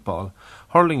in football?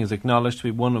 Hurling is acknowledged to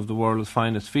be one of the world's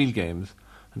finest field games,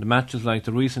 and matches like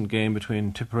the recent game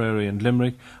between Tipperary and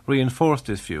Limerick reinforce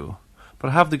this view.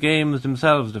 But have the games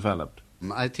themselves developed?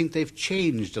 I think they've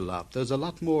changed a lot. There's a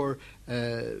lot more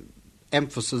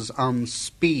emphasis on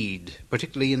speed,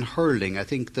 particularly in hurling. I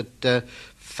think that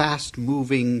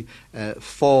fast-moving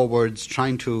forwards,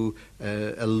 trying to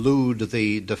elude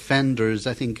the defenders,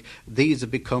 I think these have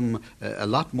become a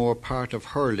lot more part of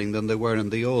hurling than they were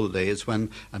in the old days, when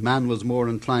a man was more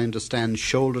inclined to stand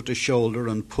shoulder to shoulder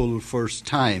and pull first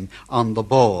time on the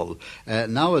ball.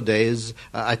 Nowadays,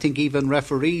 I think even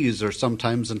referees are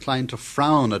sometimes inclined to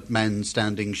frown at men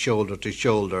standing shoulder to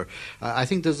shoulder. I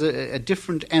think there's a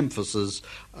different emphasis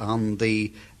on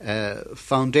the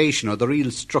foundation or the real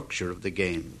structure of the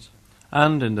games.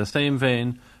 And in the same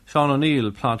vein, Sean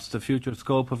O'Neill plots the future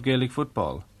scope of Gaelic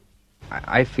football.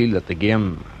 I feel that the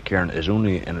game, Kieran, is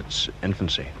only in its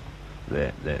infancy.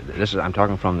 I'm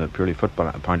talking from the purely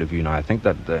football point of view now. I think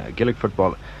that Gaelic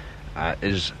football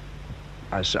is,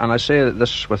 and I say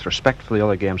this with respect for the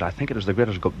other games, I think it is the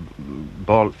greatest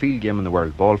field game in the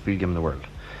world.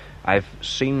 I've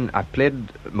played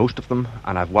most of them,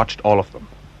 and I've watched all of them.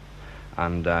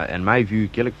 And in my view,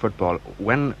 Gaelic football,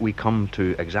 when we come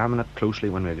to examine it closely,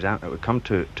 when we come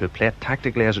to play it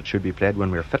tactically as it should be played,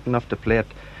 when we're fit enough to play it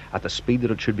at the speed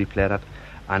that it should be played at,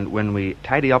 and when we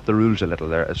tidy up the rules a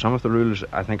little, some of the rules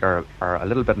I think are a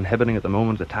little bit inhibiting at the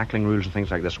moment, the tackling rules and things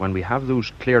like this. When we have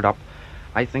those cleared up,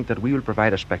 I think that we will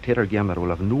provide a spectator game that will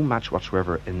have no match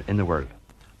whatsoever in the world.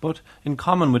 But in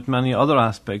common with many other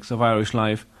aspects of Irish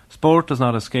life, sport does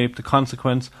not escape the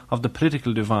consequence of the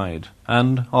political divide,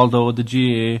 and although the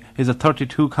GAA is a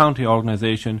 32-county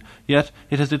organisation, yet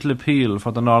it has little appeal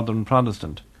for the Northern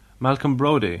Protestant. Malcolm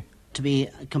Brodie. To be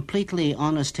completely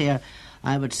honest here,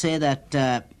 I would say that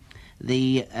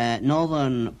the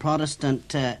Northern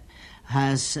Protestant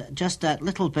has just that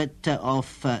little bit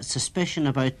of suspicion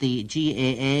about the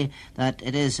GAA, that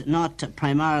it is not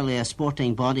primarily a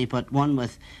sporting body, but one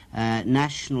with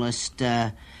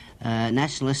nationalistic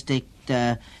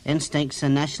instincts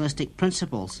and nationalistic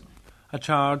principles. A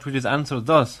charge which is answered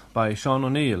thus by Sean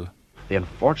O'Neill. The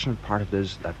unfortunate part of it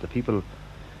is that the people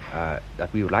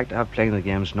that we would like to have playing the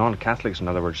games, non-Catholics, in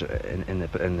other words, in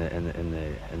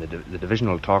the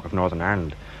divisional talk of Northern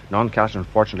Ireland, non-Catholics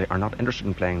unfortunately are not interested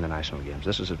in playing the national games.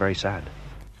 This is very sad.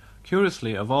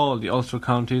 Curiously, of all the Ulster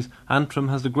counties, Antrim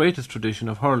has the greatest tradition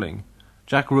of hurling.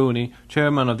 Jack Rooney,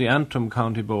 chairman of the Antrim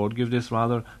County Board, gives this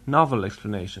rather novel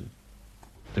explanation.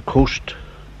 The coast,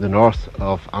 the north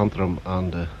of Antrim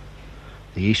and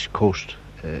the east coast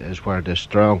is where it is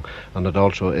strong, and it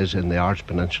also is in the Ards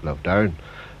Peninsula of Down,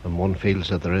 and one feels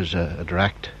that there is a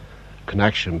direct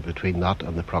connection between that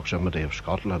and the proximity of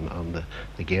Scotland and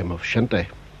the game of shinty.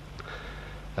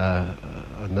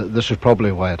 And this is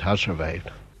probably why it has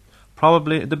survived.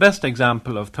 Probably the best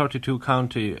example of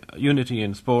 32-county unity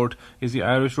in sport is the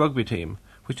Irish rugby team,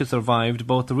 which has survived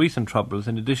both the recent troubles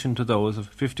in addition to those of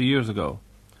 50 years ago.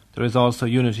 There is also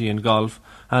unity in golf,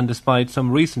 and despite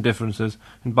some recent differences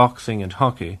in boxing and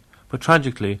hockey, but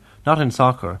tragically not in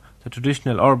soccer, the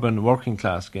traditional urban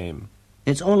working-class game.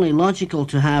 It's only logical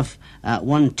to have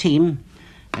one team.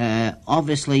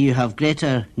 Obviously you have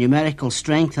greater numerical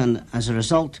strength, and as a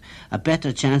result a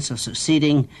better chance of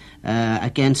succeeding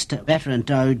against better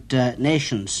endowed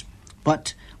nations.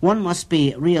 But one must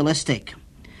be realistic.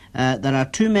 There are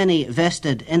too many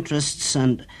vested interests,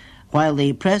 and while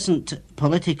the present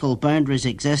political boundaries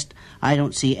exist, I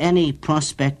don't see any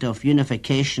prospect of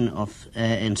unification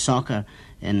in soccer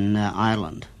in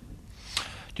Ireland.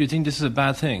 Do you think this is a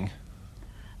bad thing?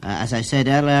 As I said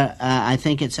earlier, I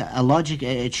think it's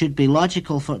it should be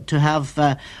logical to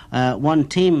have one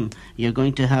team. You're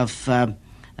going to have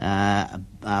a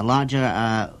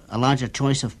larger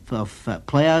choice of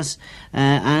players,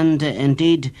 and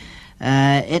indeed,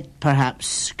 it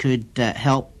perhaps could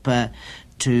help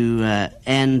to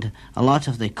end a lot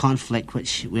of the conflict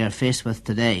which we are faced with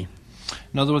today.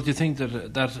 In other words, do you think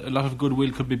that a lot of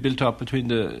goodwill could be built up between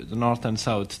the North and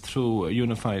South through a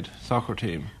unified soccer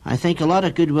team? I think a lot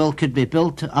of goodwill could be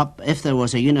built up if there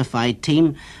was a unified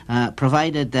team,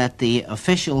 provided that the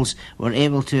officials were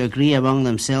able to agree among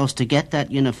themselves to get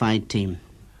that unified team.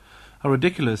 A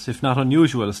ridiculous, if not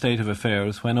unusual, state of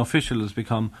affairs when officials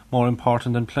become more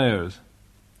important than players.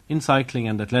 In cycling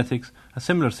and athletics, a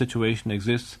similar situation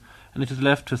exists, and it is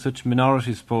left to such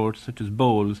minority sports such as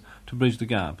bowls to bridge the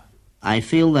gap. I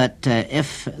feel that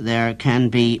if there can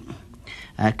be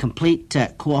complete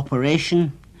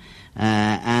cooperation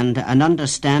and an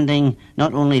understanding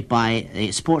not only by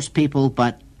sports people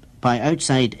but by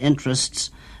outside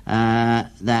interests,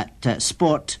 that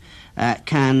sport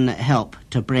can help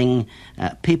to bring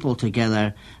people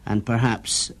together and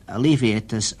perhaps alleviate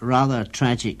this rather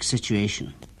tragic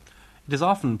situation. It is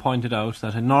often pointed out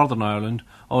that in Northern Ireland,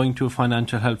 owing to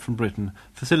financial help from Britain,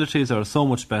 facilities are so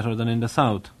much better than in the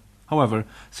South. However,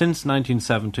 since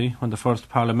 1970, when the first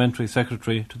Parliamentary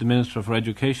Secretary to the Minister for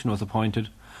Education was appointed,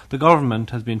 the government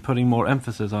has been putting more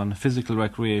emphasis on physical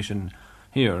recreation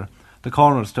here, the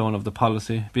cornerstone of the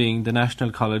policy being the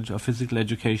National College of Physical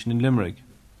Education in Limerick.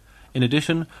 In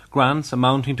addition, grants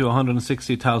amounting to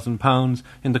 £160,000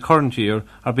 in the current year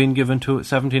are being given to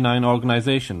 79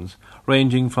 organisations,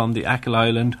 ranging from the Achill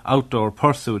Island Outdoor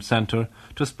Pursuit Centre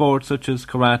to sports such as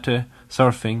karate,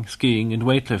 surfing, skiing and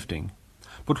weightlifting.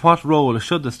 But what role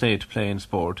should the state play in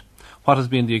sport? What has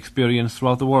been the experience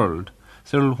throughout the world?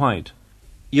 Cyril White.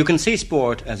 You can see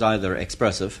sport as either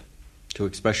expressive, to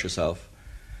express yourself,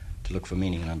 to look for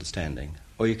meaning and understanding,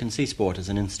 or you can see sport as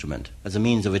an instrument, as a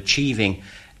means of achieving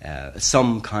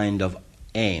some kind of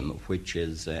aim, which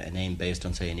is an aim based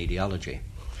on, say, an ideology.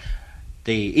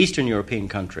 The Eastern European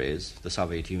countries, the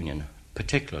Soviet Union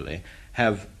particularly,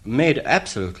 have made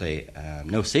absolutely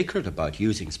no secret about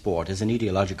using sport as an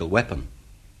ideological weapon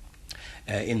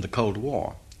in the Cold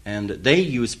War. And they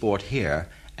use sport here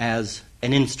as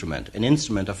an instrument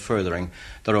of furthering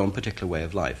their own particular way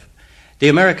of life. The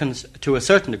Americans, to a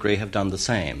certain degree, have done the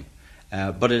same.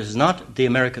 But it is not the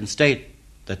American state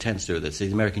that tends to do this, it's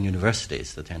the American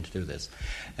universities that tend to do this.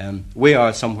 We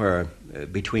are somewhere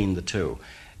between the two.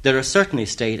 There is certainly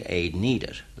state aid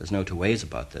needed. There's no two ways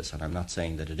about this, and I'm not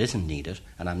saying that it isn't needed,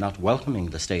 and I'm not welcoming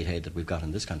the state aid that we've got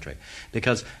in this country,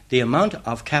 because the amount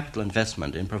of capital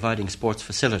investment in providing sports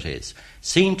facilities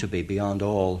seem to be beyond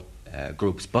all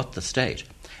groups but the state.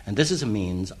 And this is a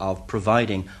means of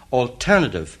providing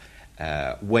alternative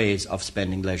ways of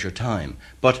spending leisure time.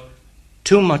 But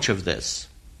too much of this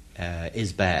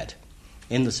is bad,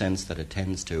 in the sense that it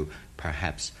tends to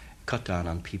perhaps cut down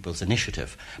on people's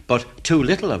initiative. But too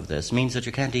little of this means that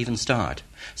you can't even start.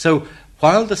 So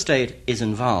while the state is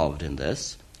involved in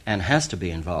this, and has to be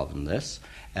involved in this,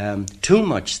 too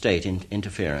much state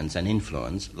interference and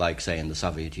influence, like, say, in the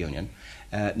Soviet Union,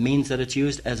 means that it's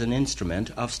used as an instrument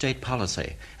of state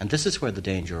policy. And this is where the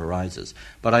danger arises.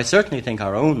 But I certainly think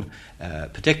our own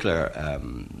particular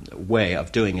way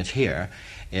of doing it here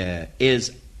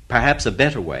is perhaps a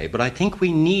better way, but I think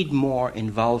we need more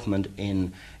involvement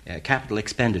in capital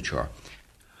expenditure.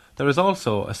 There is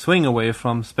also a swing away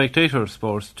from spectator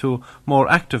sports to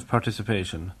more active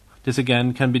participation. This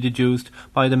again can be deduced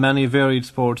by the many varied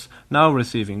sports now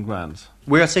receiving grants.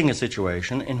 We are seeing a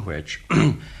situation in which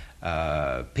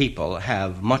people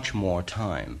have much more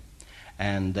time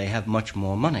and they have much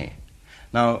more money.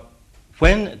 Now,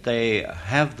 when they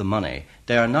have the money,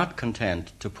 they are not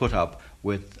content to put up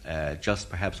with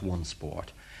just perhaps one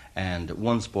sport, and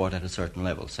one sport at a certain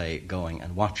level, say going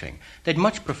and watching. They'd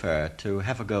much prefer to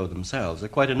have a go themselves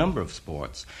at quite a number of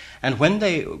sports. And when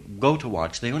they go to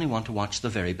watch, they only want to watch the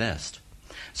very best.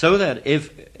 So that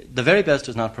if the very best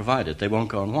is not provided, they won't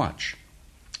go and watch.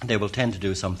 They will tend to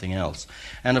do something else.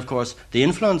 And of course, the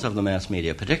influence of the mass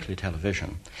media, particularly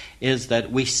television, is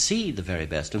that we see the very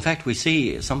best. In fact, we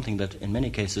see something that in many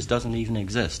cases doesn't even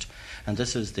exist. And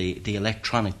this is the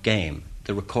electronic game,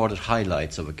 the recorded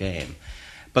highlights of a game.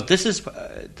 But this is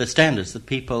the standards that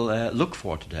people look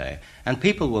for today. And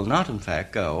people will not, in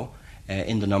fact, go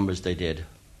in the numbers they did.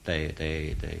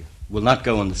 They will not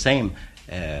go in the same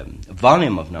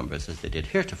volume of numbers as they did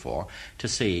heretofore to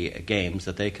see games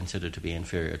that they consider to be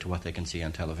inferior to what they can see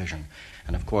on television.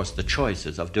 And of course the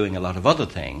choices of doing a lot of other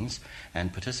things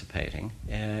and participating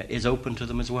is open to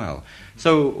them as well.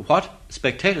 So what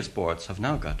spectator sports have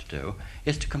now got to do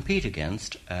is to compete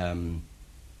against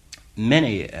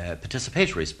many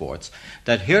participatory sports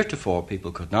that heretofore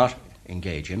people could not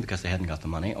engage in because they hadn't got the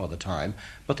money or the time,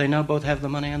 but they now both have the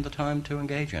money and the time to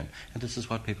engage in. And this is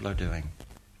what people are doing.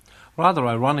 Rather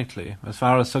ironically, as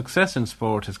far as success in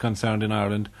sport is concerned in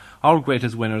Ireland, our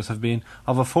greatest winners have been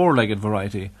of a four-legged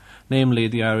variety, namely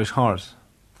the Irish horse.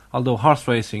 Although horse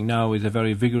racing now is a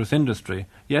very vigorous industry,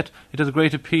 yet it has a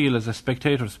great appeal as a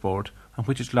spectator sport on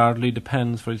which it largely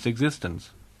depends for its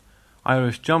existence.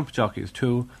 Irish jump jockeys,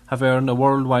 too, have earned a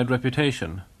worldwide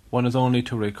reputation. One is only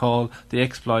to recall the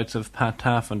exploits of Pat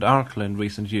Taff and Arkle in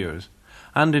recent years.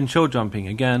 And in show jumping,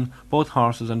 again, both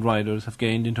horses and riders have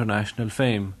gained international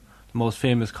fame, the most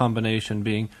famous combination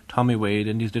being Tommy Wade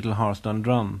and his little horse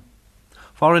Dundrum.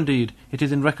 For indeed, it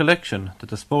is in recollection that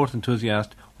the sport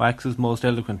enthusiast waxes most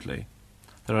eloquently.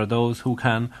 There are those who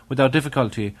can, without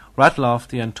difficulty, rattle off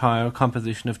the entire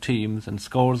composition of teams and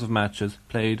scores of matches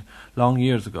played long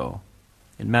years ago.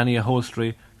 In many a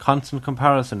hostelry, constant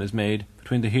comparison is made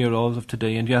between the heroes of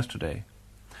today and yesterday.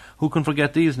 Who can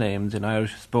forget these names in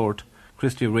Irish sport?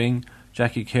 Christy Ring,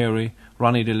 Jackie Carey,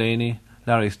 Ronnie Delaney,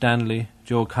 Larry Stanley,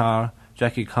 Joe Carr,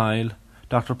 Jackie Kyle,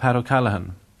 Dr. Pat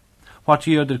O'Callaghan. What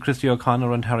year did Christy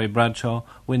O'Connor and Harry Bradshaw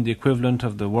win the equivalent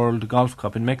of the World Golf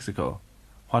Cup in Mexico?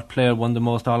 What player won the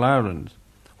most All-Irelands?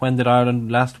 When did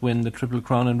Ireland last win the Triple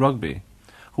Crown in rugby?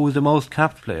 Who is the most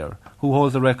capped player? Who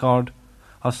holds the record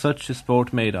of such a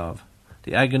sport made of?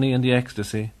 The agony and the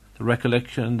ecstasy, the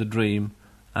recollection and the dream,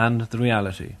 and the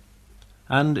reality.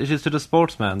 And it is to the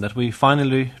sportsman that we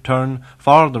finally turn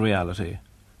for the reality,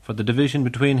 for the division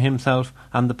between himself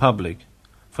and the public,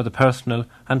 for the personal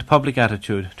and public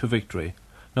attitude to victory.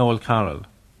 Noel Carroll.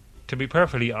 To be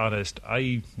perfectly honest,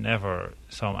 I never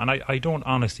saw, and I don't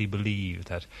honestly believe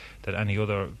that any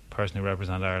other person who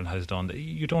represents Ireland has done that.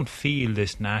 You don't feel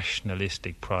this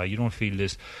nationalistic pride, you don't feel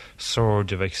this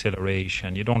surge of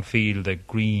exhilaration, you don't feel the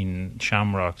green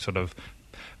shamrock sort of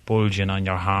bulging on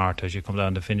your heart as you come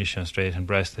down the finishing straight and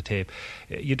breast the tape.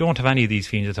 You don't have any of these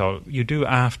feelings at all. You do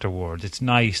afterwards. It's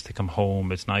nice to come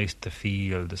home. It's nice to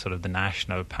feel the sort of the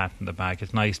national pat on the back.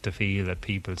 It's nice to feel that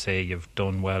people say you've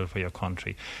done well for your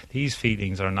country. These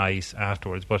feelings are nice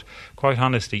afterwards, but quite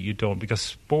honestly you don't, because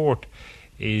sport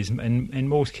is in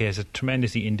most cases a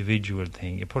tremendously individual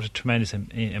thing. You put a tremendous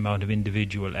amount of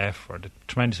individual effort, a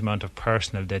tremendous amount of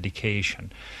personal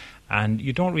dedication, and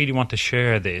you don't really want to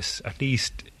share this, at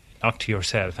least not to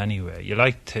yourself anyway. You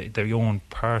like your own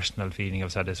personal feeling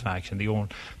of satisfaction, the own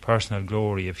personal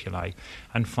glory, if you like,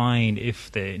 and fine,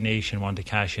 if the nation want to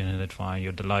cash in it, fine,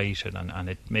 you're delighted, and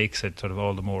it makes it sort of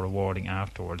all the more rewarding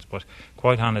afterwards. But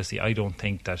quite honestly, I don't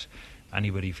think that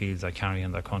anybody feels they're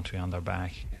carrying their country on their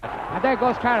back. And there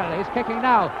goes Carroll. He's kicking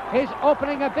now. He's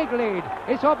opening a big lead.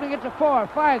 He's opening it to 4,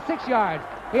 5, 6 yards.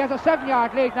 He has a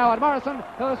 7-yard lead now, and Morrison,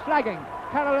 who is flagging.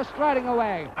 Carroll is striding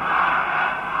away.